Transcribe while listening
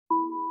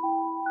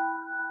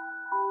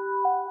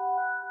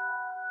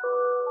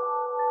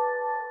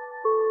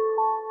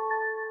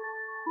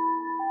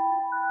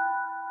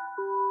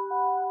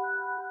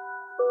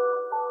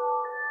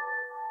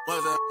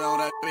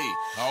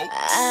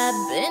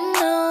I've been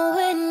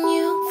knowing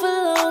you for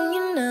long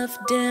enough,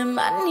 damn,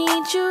 I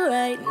need you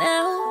right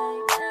now.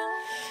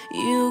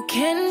 You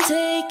can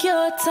take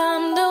your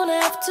time, don't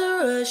have to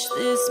rush,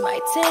 this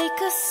might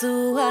take us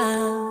a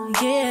while,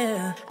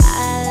 yeah.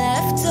 I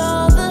left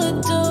all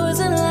the doors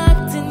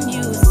unlocked and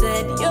you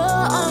said you're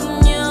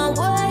on your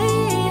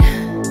way.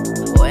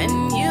 When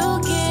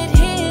you get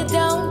here,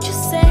 don't you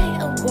say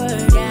a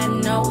word, got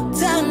no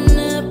time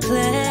to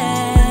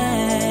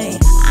play.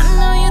 I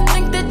know you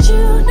think that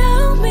you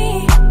know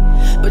me,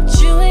 but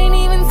you ain't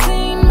even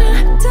seen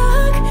my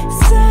dark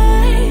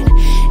side.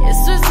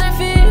 It's reserved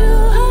for you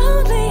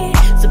only,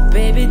 so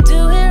baby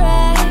do it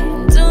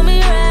right, do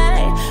me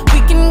right. We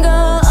can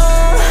go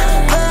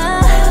over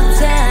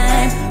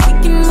time, we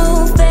can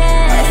move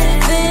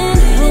fast, then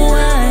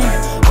rewind.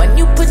 When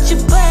you put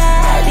your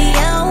body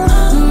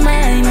on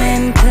mine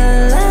and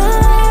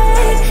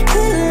collide,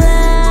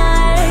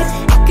 collide.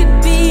 It could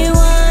be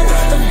one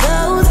of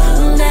those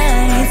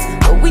nights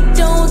where we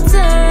don't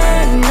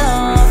turn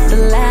off the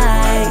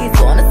lights.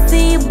 Wanna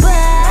see your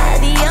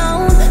body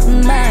on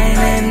mine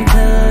and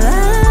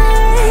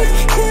collide,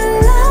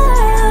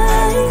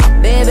 collide.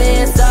 Baby,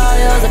 it's all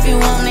yours if you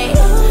want it,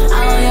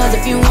 all yours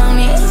if you want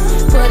it.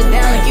 Put it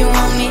down like you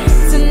want it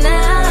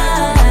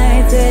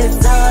tonight. Said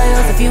it's all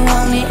yours if you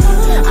want it,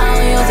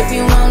 all yours if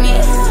you want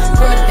it.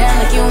 Put it down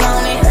like you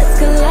want it, let's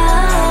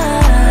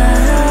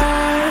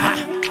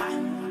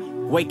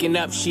collide. Waking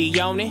up, she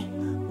on it.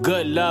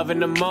 Good love in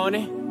the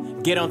morning.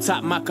 Get on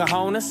top, my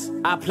cojones.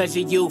 I pleasure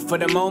you for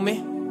the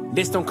moment.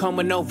 This don't come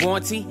with no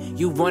warranty.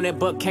 You want it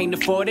but can't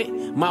afford it.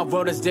 My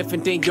world is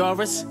different than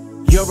yours.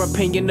 Your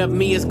opinion of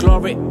me is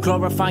glory,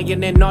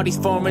 glorifying in all these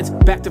foreigns.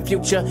 Back to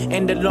Future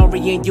and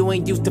DeLorean. You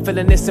ain't used to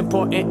feeling this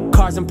important.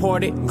 Cars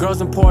imported,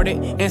 girls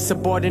imported,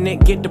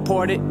 insubordinate, get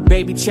deported.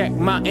 Baby, check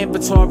my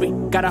inventory.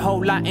 Got a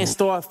whole lot in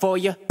store for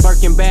you.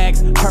 Birkin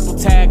bags, purple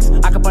tags.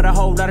 I can put a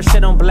whole lot of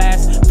shit on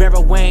blast. Vera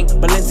Wang,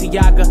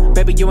 Balenciaga.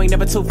 Baby, you ain't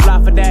never too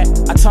fly for that.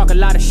 I talk a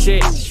lot of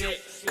shit,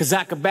 cause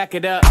I can back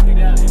it up.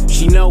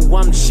 She know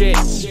I'm the shit,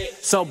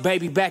 so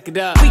baby, back it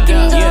up. We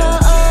can go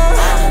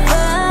over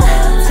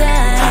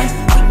time,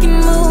 we can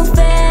move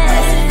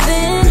fast,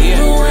 then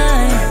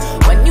rewind.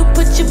 When you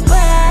put your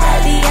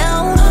body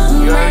on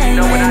mine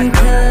and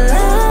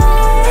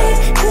collide,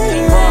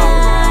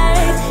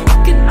 collide. It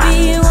could be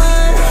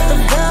one of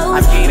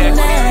those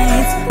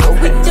nights where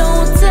we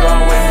don't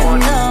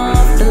turn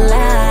off the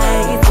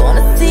lights.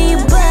 Wanna see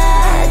your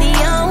body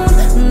on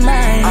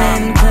mine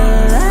and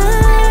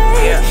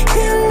collide,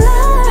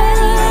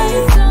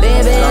 collide.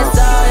 Baby, it's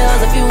all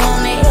yours if you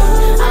want it,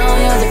 all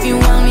yours if you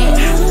want it.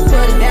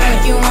 Put it down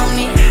if you want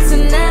it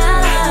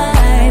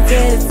tonight.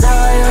 Said it's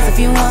all yours if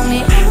you want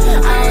it,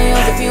 all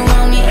yours if you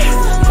want it.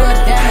 Put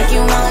it down if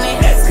you want it,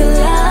 let's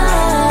collide.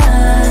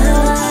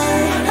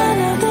 I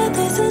know that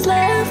this is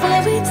love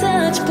when we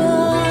touch,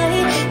 boy.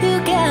 You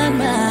got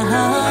my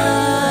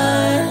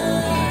heart,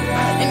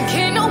 and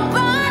can't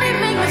nobody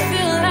make me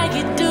feel like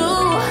you do,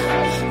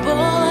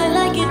 boy,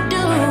 like you do.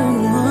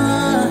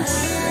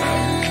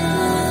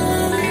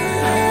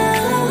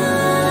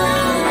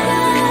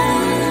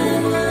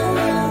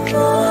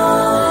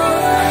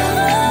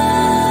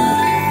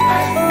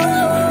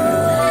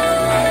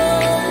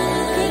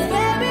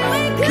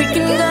 We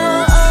can go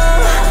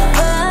over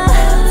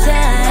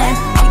time,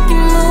 we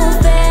can move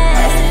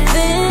fast,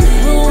 then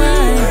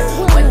rewind.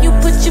 When you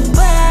put your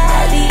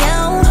body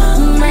on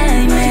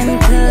mine and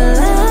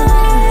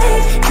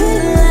collide,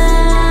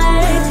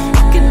 collide.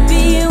 It could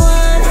be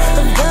one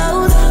of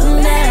those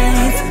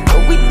nights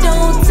where we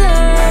don't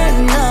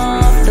turn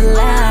off the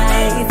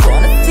lights.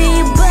 Wanna see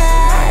your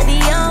body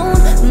on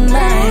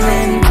mine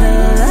and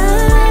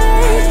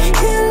collide,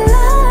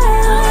 collide.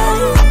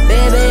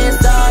 Baby,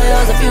 it's all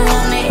yours if you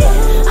want it,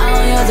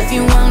 all yours if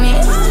you want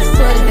it.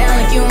 Put it down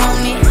like you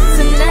want it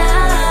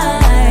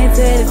tonight.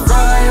 Said it's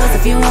all yours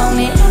if you want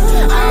it,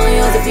 all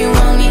yours if you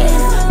want it.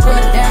 Put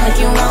it down like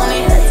you want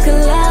it, let's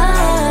collide.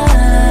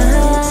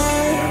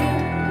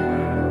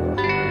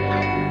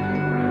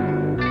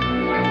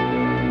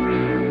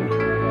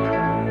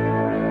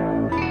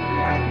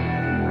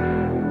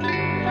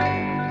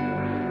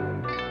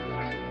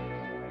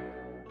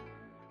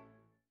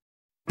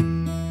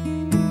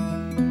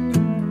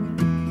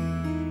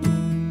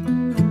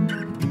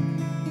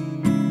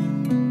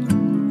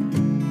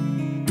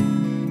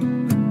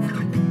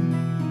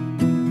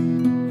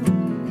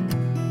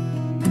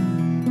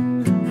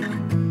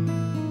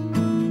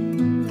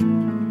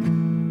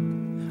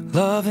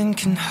 Loving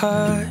can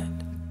hurt.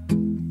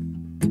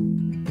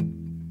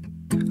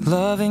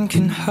 Loving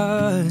can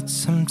hurt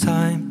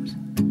sometimes,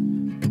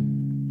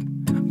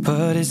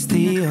 but it's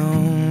the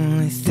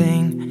only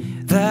thing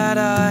that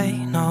I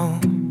know.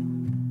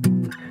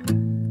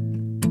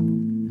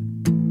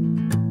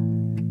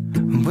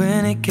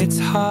 When it gets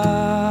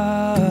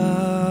hard,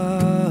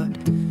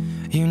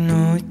 you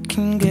know it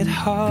can get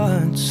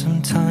hard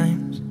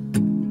sometimes.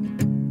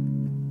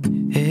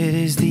 It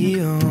is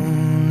the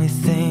only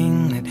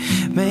thing that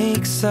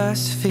makes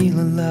us feel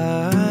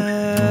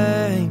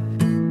alive.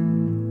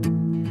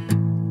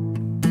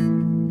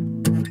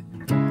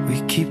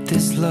 keep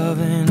this love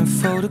in a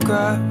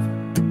photograph.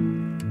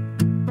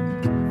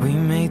 We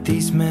made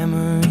these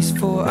memories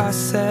for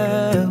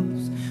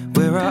ourselves,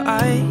 where our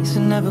eyes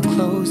are never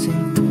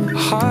closing, our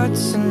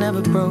hearts are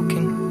never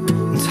broken,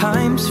 and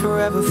time's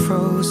forever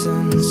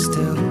frozen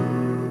still.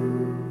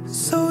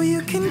 So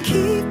you can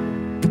keep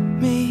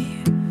me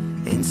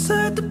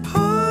inside the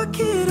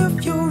pocket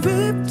of your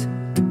ripped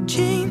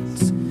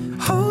jeans,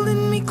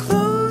 holding me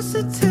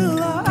closer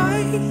till our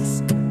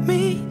eyes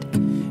meet,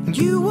 and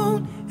you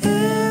won't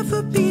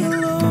ever be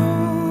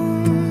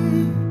alone.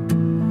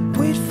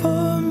 Wait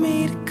for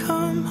me to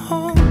come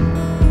home.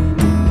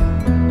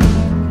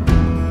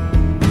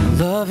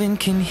 Loving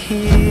can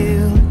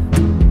heal,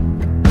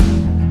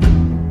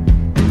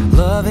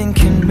 loving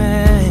can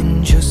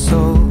mend your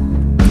soul,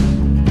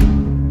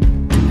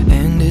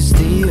 and it's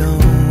the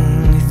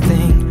only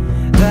thing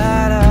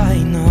that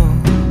I know.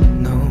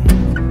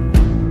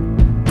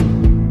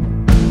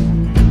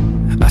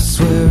 I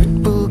swear it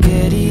will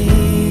get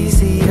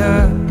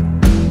easier.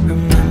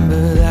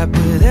 Remember that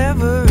with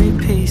every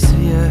piece of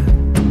you.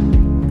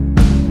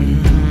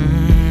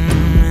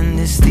 And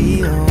it's the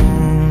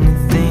only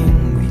thing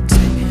we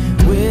take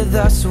with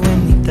us when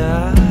we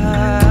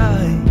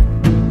die.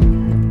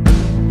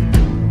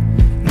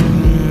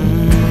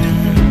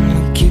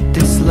 We keep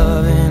this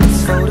love in a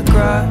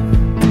photograph.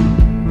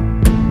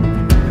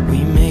 We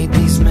made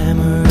these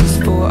memories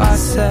for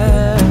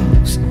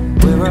ourselves,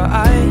 where our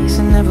eyes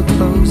are never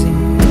closing,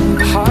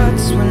 our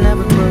hearts were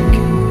never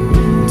broken,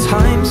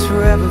 time's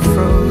forever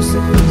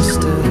frozen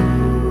still.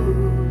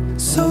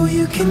 So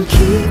you can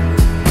keep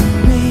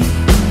me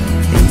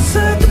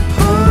inside the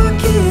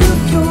pocket of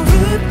your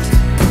ripped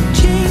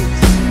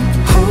jeans,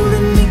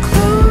 holding me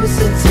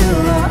closer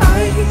till our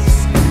eyes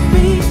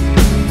meet.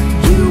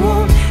 You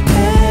won't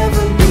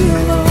ever be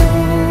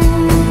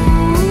alone.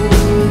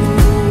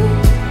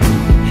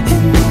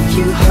 And if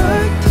you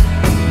hurt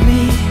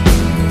me,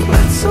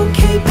 that's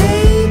okay,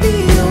 baby.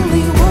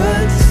 Only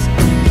words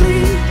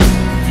bleed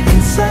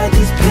inside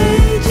these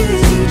pages.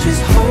 You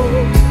just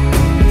hold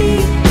me.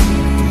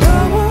 I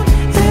won't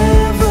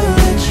ever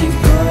let you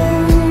go.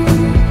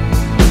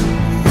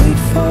 Wait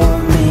for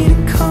me to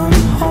come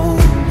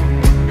home.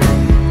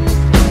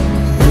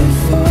 Wait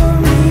for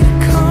me to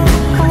come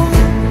home.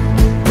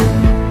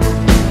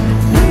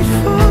 Wait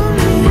for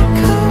me to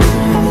come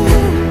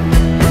home.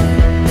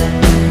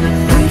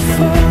 Wait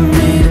for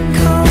me to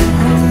come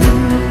home.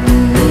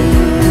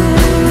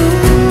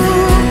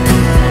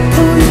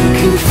 Oh, you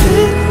can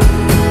fit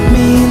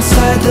me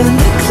inside the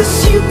necklace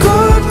you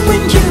got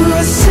when you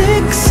were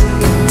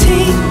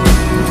 16,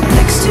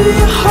 next to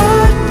your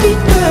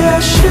heartbeat where I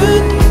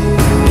should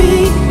be.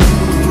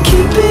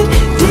 Keep it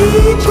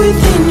deep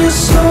within your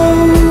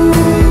soul.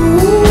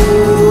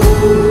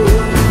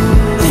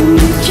 And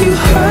if you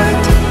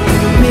hurt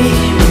me,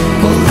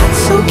 well,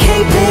 that's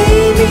okay,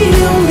 baby.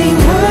 Only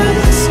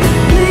words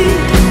bleed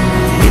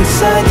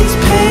inside these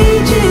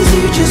pages.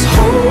 You just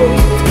hold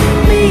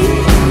me.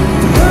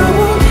 I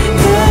won't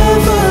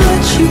ever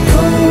let you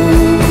go.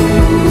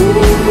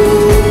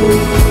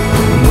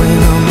 When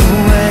I'm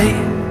away,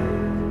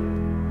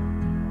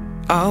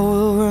 I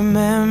will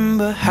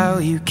remember how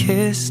you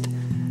kissed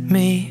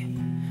me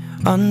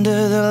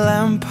under the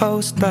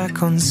lamppost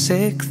back on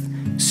 6th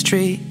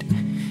Street,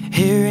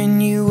 hearing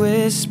you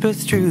whisper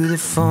through the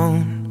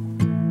phone.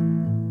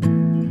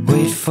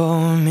 Wait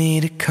for me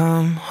to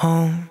come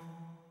home.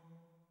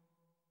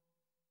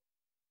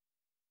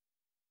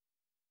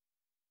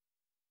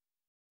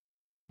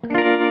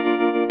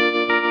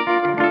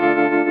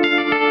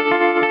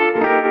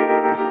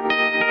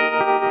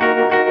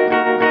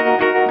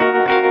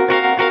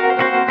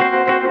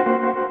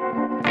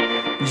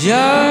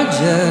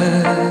 Georgia,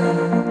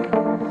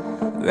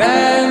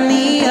 wrap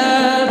me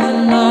up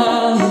in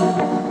all you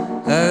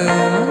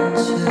want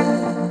you.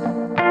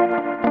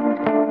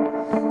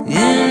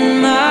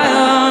 In my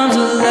arms,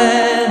 or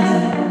let me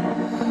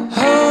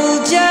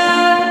hold ya.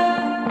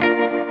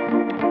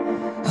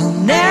 I'll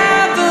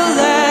never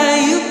let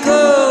you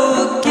go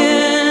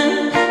again,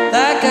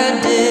 like I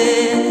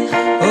did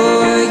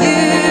or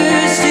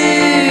used to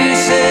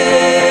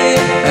say.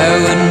 I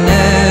would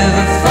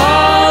never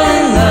fall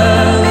in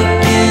love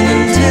again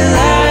until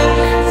I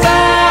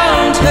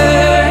found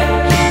her.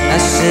 I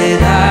said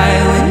I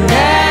would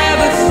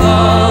never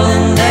fall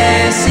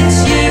unless it's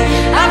you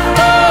I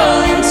fall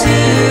into.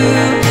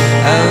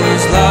 I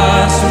was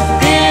lost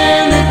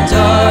within the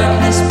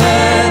darkness,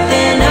 but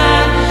then I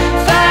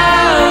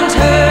found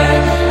her.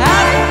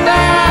 I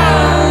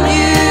found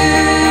you.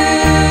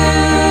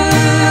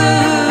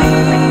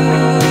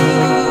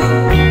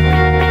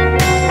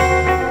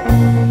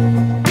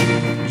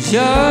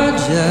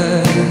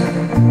 Georgia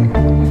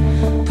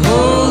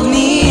pulled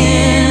me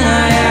in,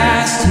 I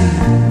asked to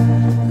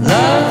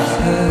love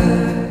her.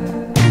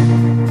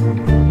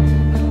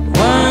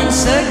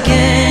 Once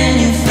again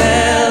you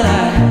fell,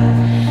 I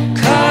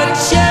caught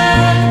ya.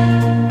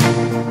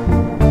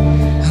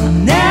 I'll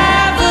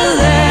never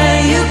let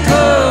you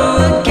go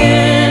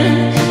again,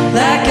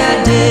 like I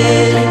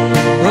did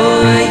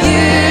or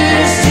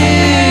used to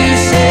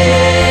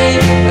say.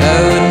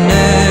 I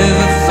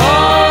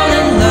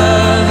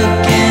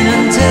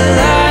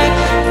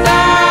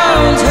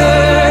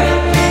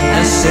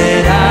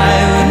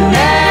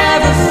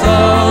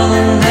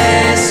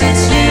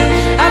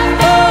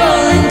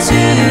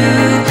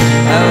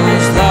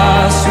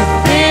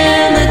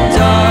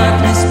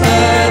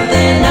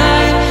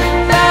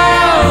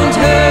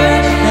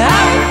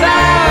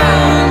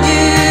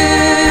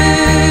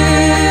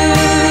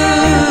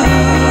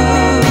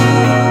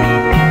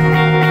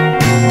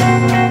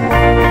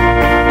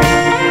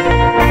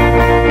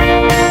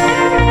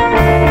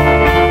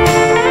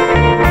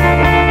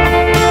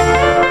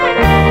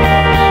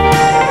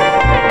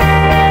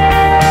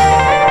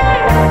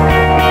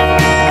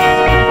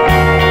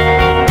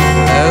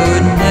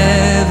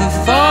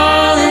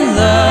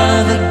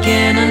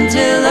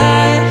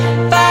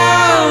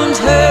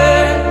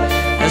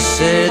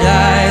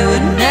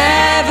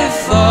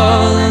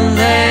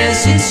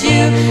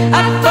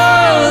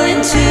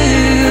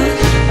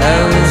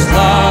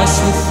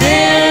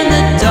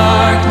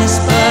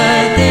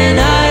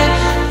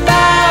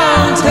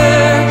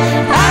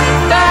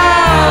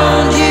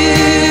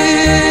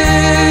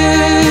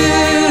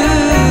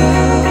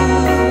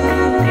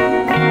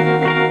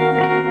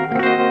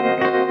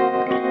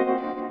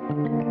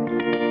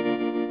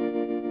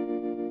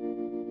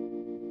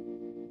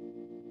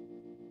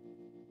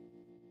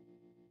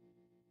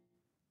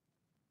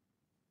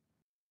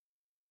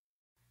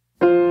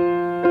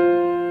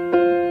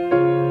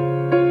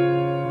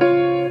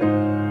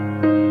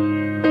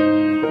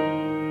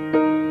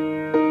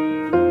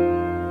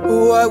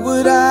What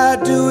would I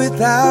do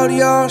without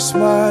your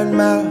smart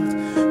mouth?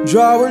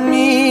 Drawing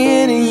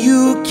me in and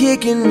you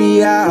kicking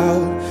me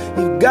out.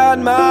 You've got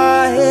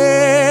my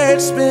head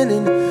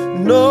spinning,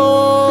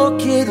 no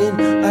kidding.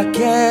 I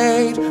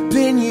can't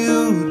pin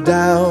you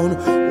down.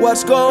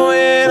 What's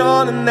going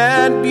on in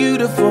that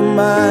beautiful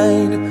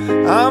mind?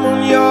 I'm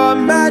on your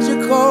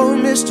magical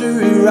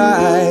mystery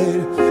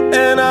ride,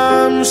 and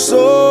I'm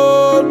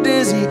so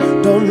dizzy,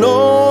 don't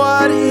know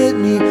what hit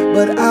me,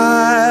 but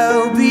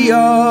I'll be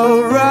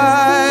alright.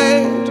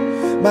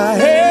 My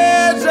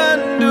head's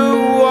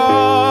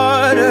underwater,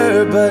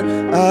 but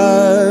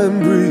I'm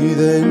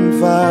breathing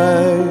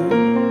fine.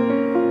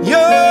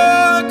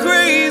 You're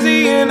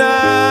crazy and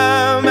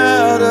I'm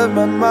out of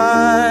my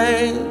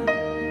mind,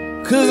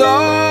 'cause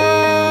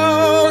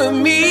all of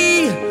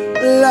me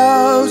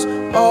loves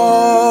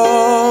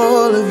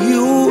all of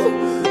you.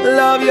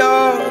 Love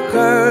your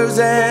curves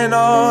and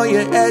all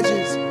your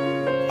edges,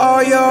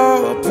 all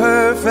your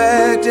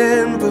perfect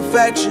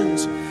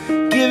imperfections.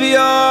 Give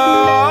your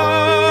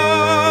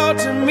all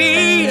to me,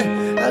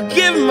 I'll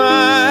give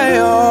my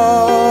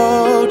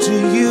all to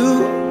you.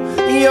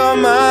 You're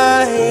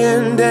my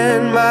end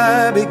and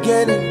my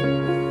beginning.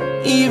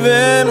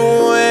 Even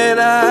when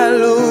I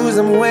lose,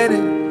 I'm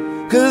winning,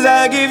 'cause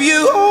I give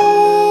you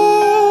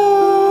all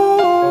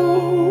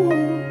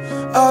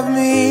of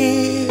me,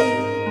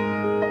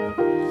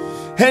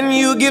 and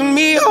you give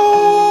me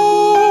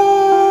all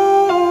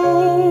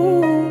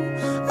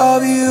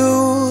of you.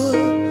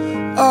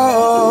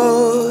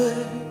 Oh,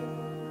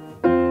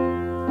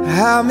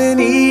 how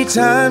many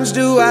times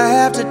do I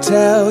have to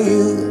tell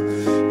you?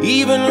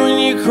 Even when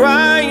you're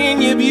crying,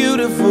 you're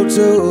beautiful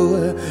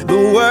too.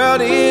 The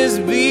world is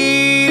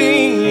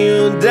beating you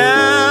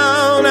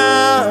down.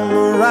 I'm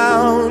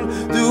around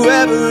through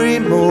every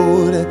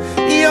mood.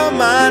 You're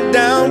my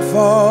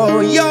downfall,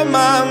 you're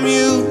my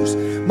muse,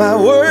 my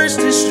worst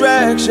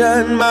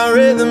distraction, my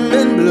rhythm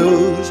and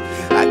blues.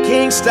 I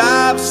can't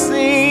stop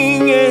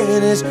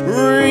singing, it's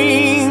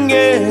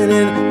ringing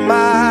in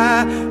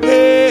my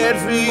head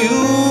for you.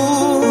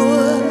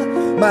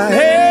 My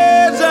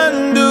head's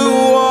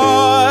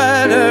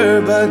underwater,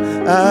 but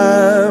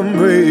I'm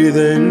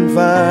breathing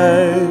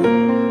fine.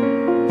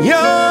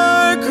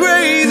 You're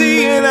crazy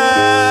and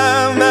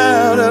I'm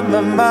out of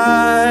my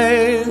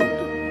mind,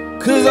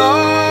 'cause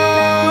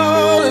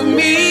all of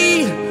me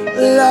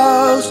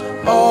loves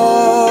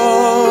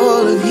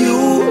all of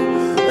you.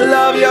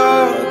 Love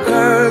your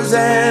curves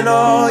and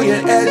all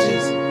your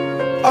edges,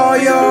 all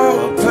your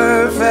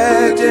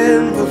perfect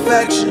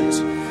imperfections.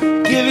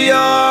 Give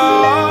your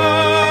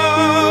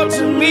all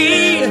to me,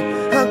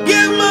 I'll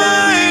give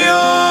my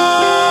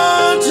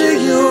all to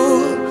you.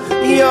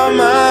 You're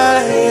my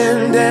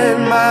end and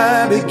my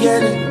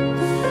beginning.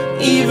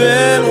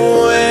 Even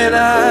when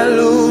I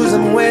lose,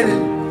 I'm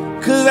winning,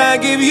 'cause I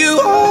give you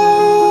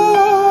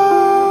all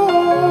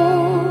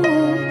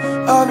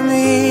of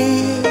me,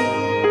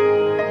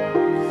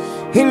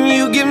 and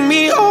you give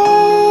me all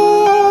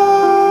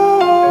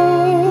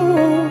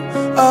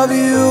of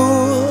you.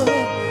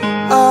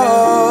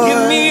 Oh,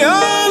 give me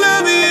all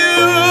of you.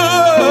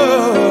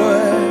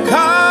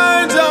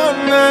 Cards on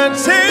the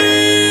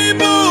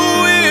table,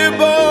 we're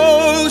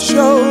both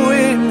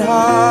showing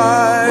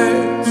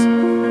hearts,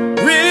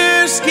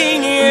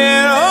 risking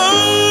it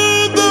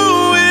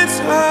although it's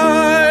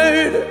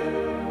hard,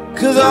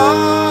 'cause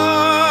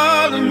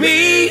all of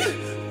me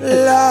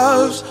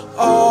loves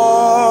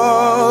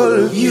all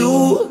of you.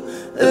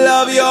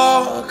 Love your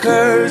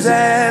curves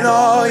and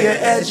all your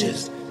edges,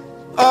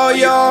 all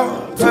your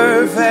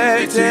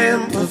perfect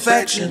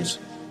imperfections.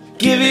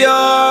 Give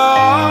your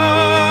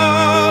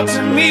all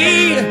to me,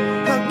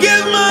 I'll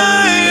give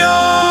my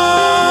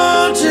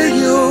all to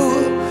you.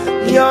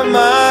 You're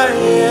my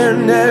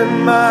end and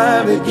my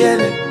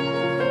beginning.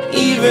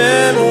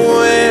 Even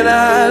when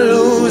I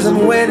lose, I'm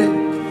winning,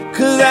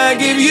 'cause I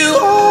give you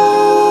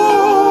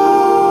all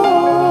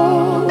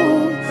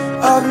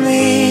of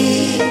me,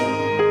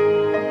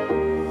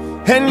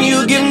 and you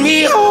give me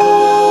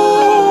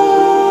all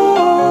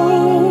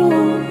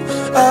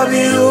of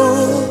you.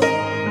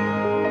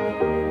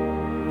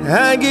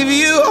 I give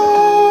you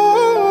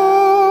all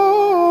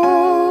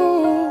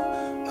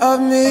of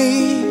me,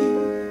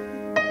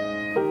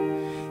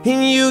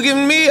 and you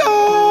give me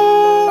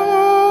all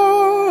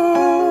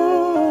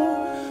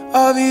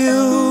of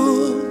you.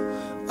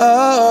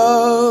 Oh.